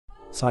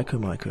Psycho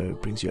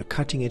Myco brings you a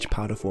cutting-edge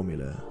powder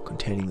formula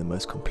containing the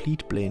most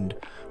complete blend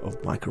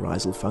of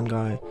mycorrhizal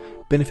fungi,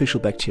 beneficial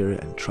bacteria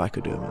and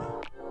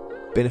Trichoderma.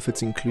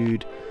 Benefits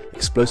include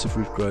explosive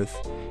root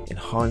growth,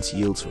 enhanced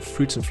yields for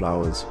fruits and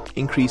flowers,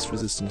 increased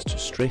resistance to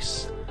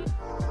stress,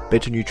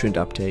 better nutrient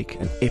uptake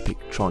and epic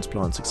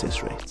transplant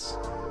success rates.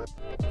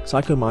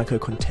 Psycho Myco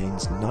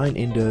contains 9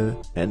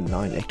 endo and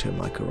 9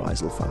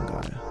 ectomycorrhizal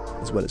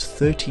fungi, as well as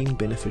 13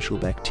 beneficial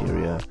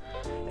bacteria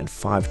and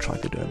 5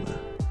 Trichoderma.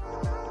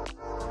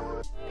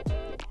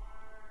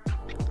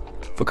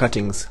 For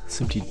cuttings,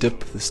 simply dip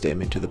the stem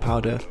into the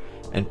powder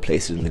and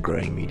place it in the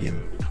growing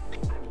medium.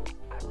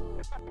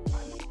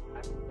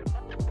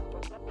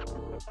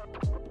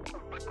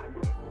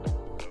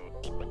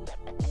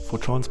 For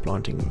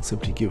transplanting,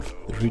 simply give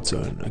the root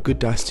zone a good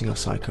dusting of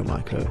Psycho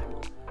Myco,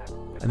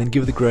 and then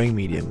give the growing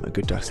medium a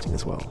good dusting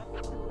as well.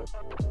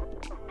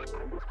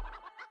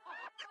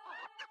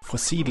 For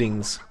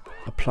seedlings,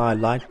 apply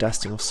light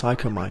dusting of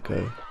Psycho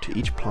Myco to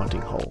each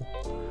planting hole.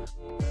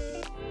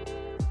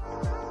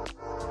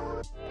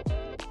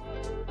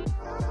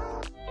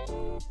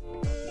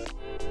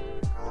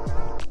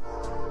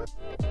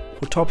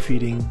 For top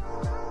feeding,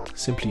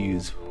 simply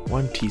use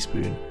 1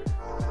 teaspoon,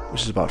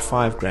 which is about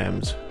 5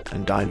 grams,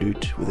 and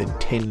dilute within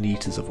 10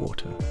 litres of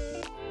water.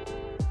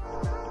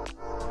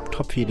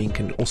 Top feeding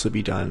can also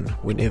be done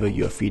whenever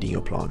you are feeding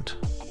your plant.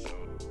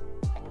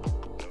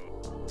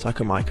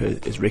 Psycho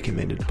Myco is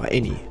recommended by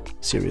any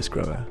serious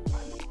grower.